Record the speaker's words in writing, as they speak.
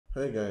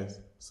Hey guys,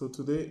 so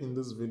today in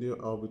this video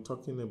I'll be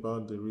talking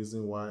about the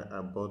reason why I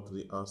bought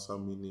the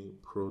URSA Mini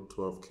Pro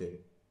 12K.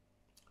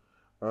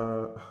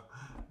 Uh,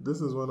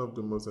 this is one of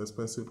the most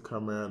expensive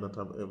camera that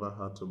I've ever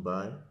had to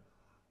buy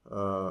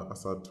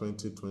as at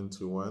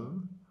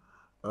 2021.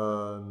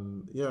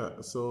 And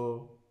yeah,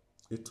 so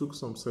it took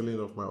some selling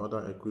of my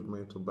other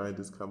equipment to buy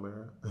this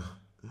camera.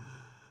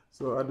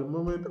 So at the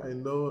moment I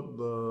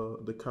know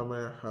the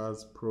camera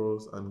has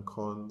pros and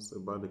cons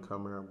about the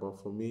camera,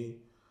 but for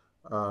me,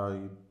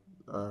 I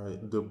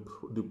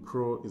the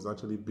pro is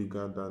actually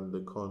bigger than the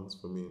cons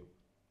for me,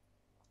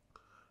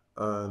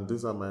 and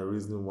these are my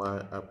reasons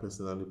why I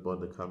personally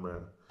bought the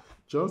camera.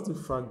 Just the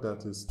fact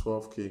that it's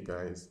 12K,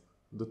 guys.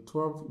 The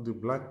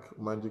Black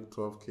Magic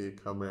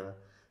 12K camera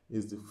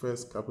is the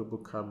first capable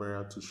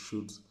camera to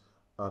shoot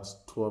at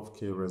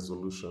 12K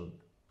resolution.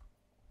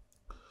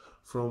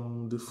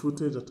 From the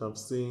footage that I've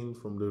seen,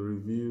 from the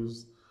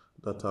reviews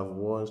that I've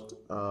watched,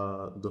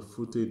 the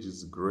footage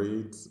is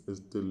great.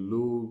 It's the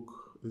look,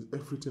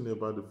 everything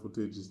about the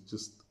footage is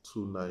just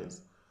too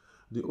nice.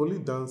 The only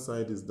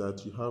downside is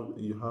that you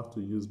have to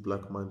use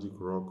Blackmagic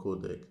RAW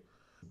codec,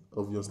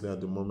 obviously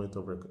at the moment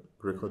of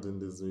recording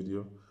this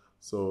video.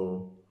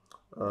 So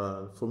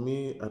for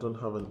me, I don't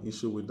have an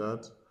issue with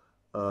that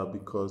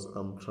because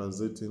I'm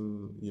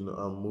transiting.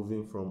 I'm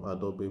moving from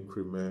Adobe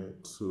Premiere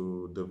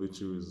to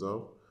DaVinci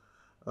Resolve,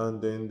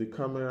 and then the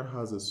camera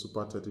has a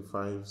Super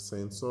 35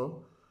 sensor,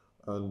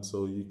 and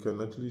so you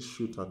can actually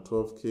shoot at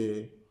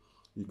 12K.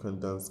 You can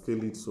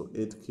downscale it to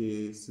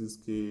 8K,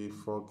 6K,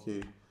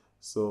 4K.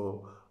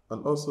 So,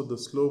 and also the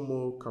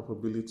slow-mo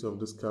capability of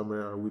this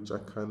camera, which I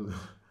can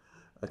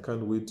I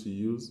can't wait to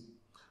use.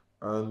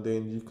 And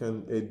then you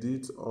can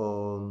edit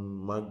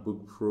on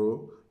MacBook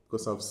Pro,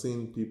 because I've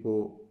seen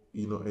people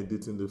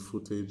editing the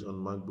footage on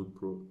MacBook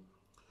Pro.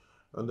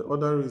 And the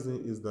other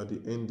reason is that the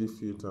ND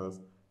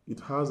filters, it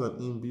has an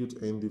inbuilt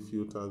ND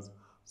filters.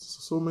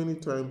 So many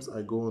times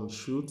I go on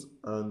shoot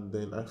and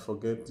then I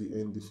forget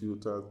the ND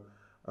filters.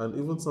 And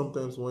even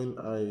sometimes when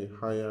I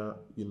hire,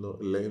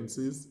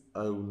 lenses,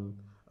 I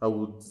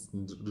would,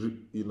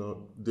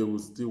 they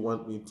would still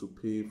want me to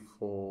pay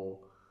for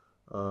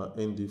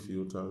ND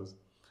filters.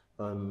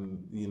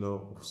 And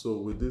so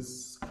with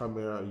this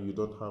camera you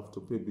don't have to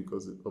pay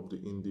because of the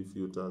ND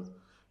filters.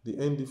 The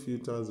ND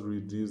filters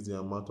reduce the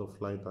amount of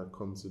light that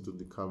comes into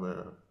the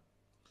camera.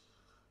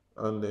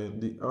 And then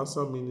the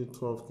URSA Mini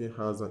 12K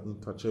has an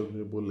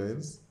interchangeable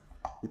lens.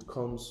 It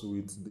comes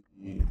with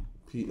the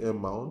PM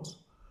mount,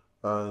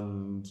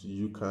 and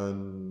you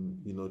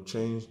can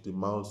change the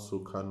mount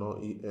to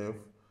Canon EF,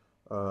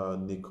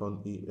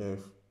 Nikon EF.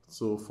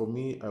 So for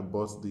me, I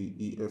bought the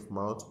EF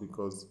mount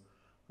because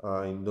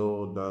I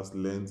know that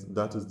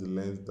is the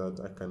lens that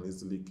I can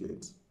easily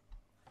get.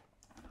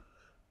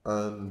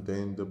 And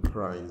then the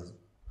price.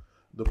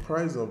 The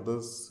price of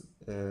this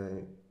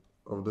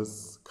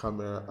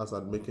camera as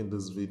I'm making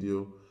this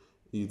video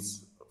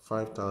is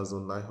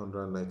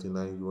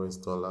 5,999 US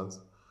dollars.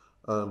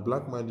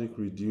 Blackmagic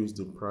reduced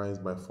the price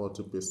by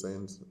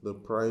 40%. The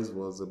price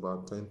was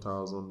about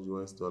 10,000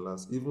 US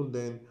dollars. Even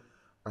then,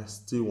 I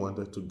still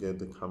wanted to get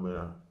the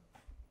camera.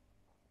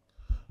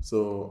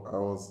 So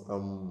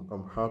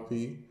I'm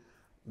happy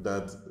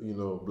that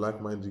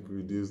Blackmagic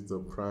reduced the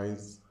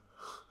price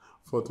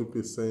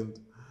 40%.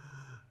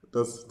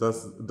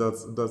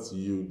 That's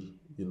huge,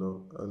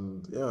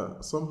 and yeah,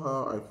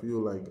 somehow I feel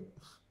like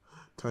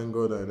thank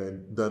God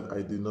that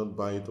I did not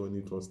buy it when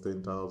it was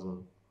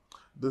 10,000.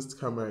 This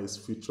camera is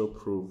feature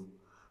proof.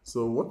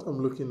 So what I'm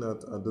looking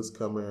at this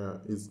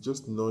camera is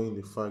just knowing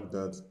the fact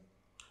that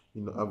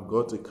I've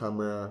got a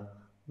camera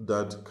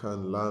that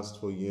can last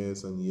for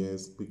years and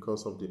years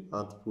because of the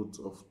output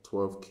of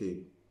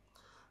 12K.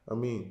 I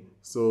mean,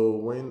 so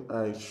when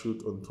I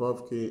shoot on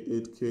 12K,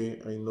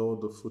 8K, I know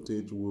the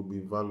footage will be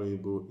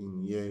valuable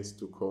in years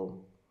to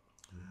come.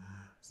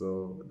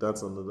 So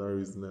that's another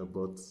reason I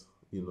bought,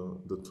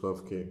 the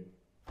 12K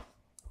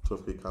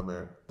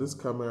camera. This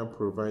camera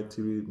provides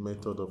three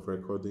method of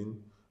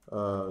recording.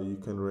 You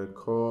can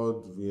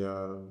record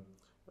via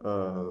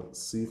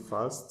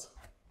CFast.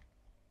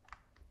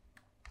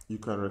 You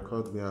can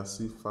record via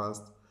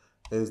CFast,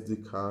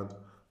 SD card,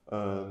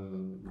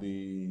 and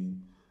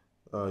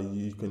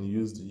you can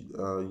use the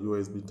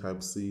USB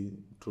Type-C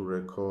to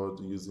record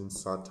using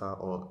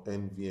SATA or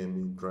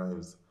NVMe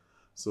drives.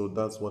 So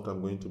that's what I'm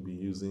going to be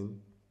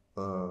using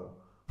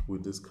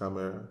with this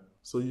camera.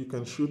 So you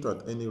can shoot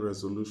at any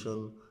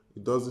resolution.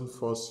 It doesn't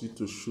force you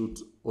to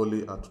shoot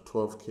only at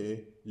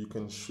 12K. You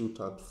can shoot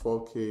at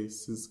 4K,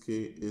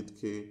 6K,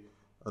 8K,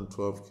 and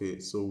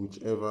 12K. So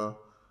whichever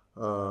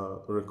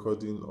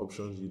recording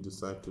options you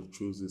decide to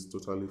choose is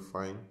totally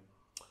fine.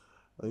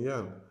 And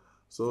yeah,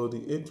 so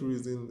the eighth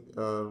reason,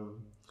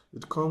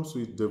 it comes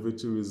with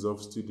DaVinci Resolve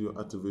Studio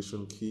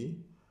activation key,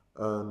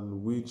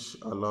 and which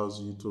allows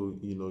you to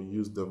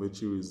use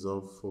DaVinci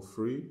Resolve for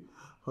free.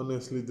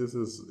 Honestly, this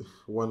is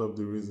one of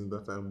the reasons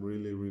that I'm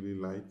really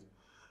like.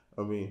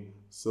 I mean,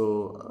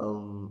 so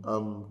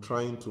I'm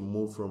trying to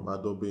move from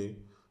Adobe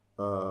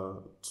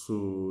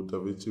to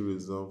DaVinci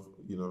Resolve,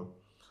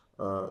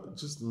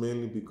 just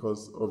mainly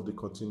because of the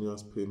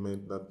continuous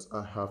payment that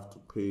I have to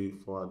pay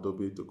for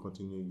Adobe to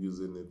continue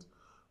using it,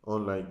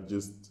 unlike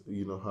just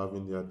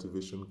having the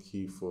activation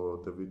key for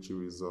DaVinci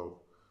Resolve.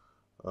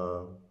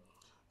 Uh,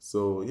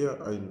 so yeah,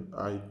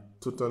 I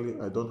totally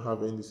I don't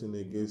have anything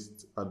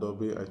against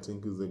Adobe. I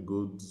think it's a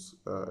good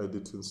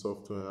editing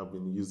software. I've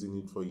been using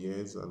it for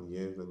years and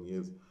years and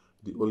years.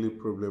 The only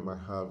problem I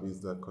have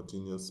is that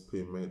continuous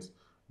payment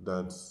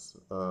that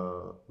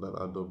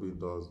Adobe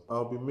does.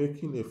 I'll be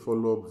making a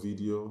follow-up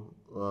video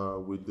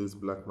with this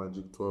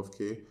Blackmagic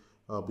 12K.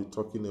 I'll be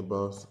talking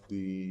about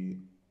the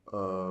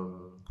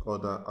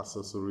other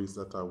accessories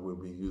that I will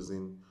be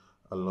using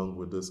along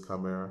with this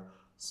camera.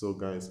 So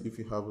guys, if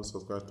you haven't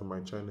subscribed to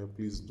my channel,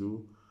 please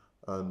do,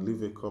 and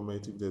leave a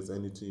comment if there's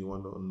anything you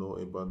want to know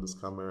about this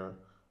camera,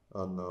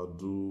 and I'll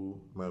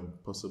do my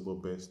possible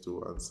best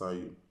to answer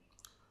you.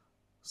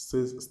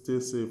 Stay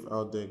safe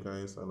out there,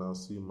 guys, and I'll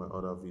see you in my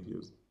other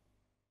videos.